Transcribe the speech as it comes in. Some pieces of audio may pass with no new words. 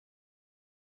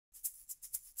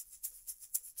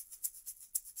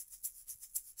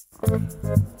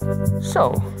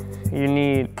So, you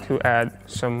need to add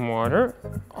some water,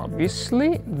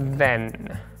 obviously.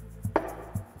 Then,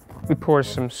 we pour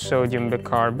some sodium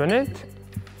bicarbonate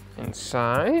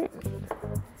inside,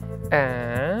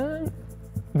 and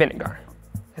vinegar.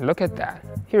 And look at that.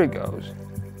 Here it goes.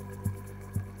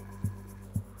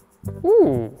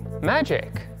 Ooh,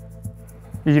 magic.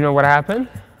 Did you know what happened?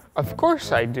 Of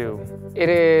course I do. It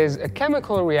is a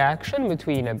chemical reaction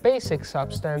between a basic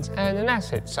substance and an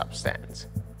acid substance.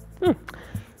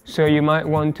 So you might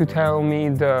want to tell me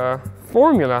the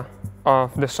formula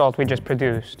of the salt we just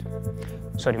produced.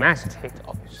 Sodium acetate,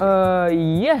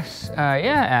 obviously. Yes,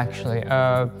 yeah, actually.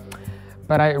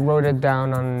 But I wrote it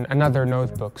down on another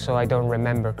notebook, so I don't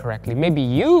remember correctly. Maybe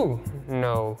you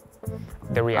know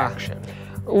the reaction.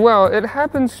 Well, it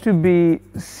happens to be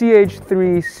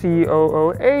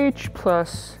CH3COOH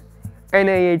plus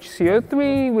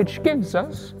NaHCO3, which gives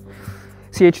us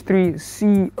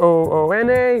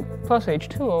CH3COONA plus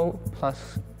H2O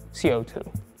plus CO2.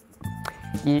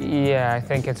 Yeah, I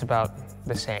think it's about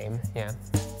the same, yeah.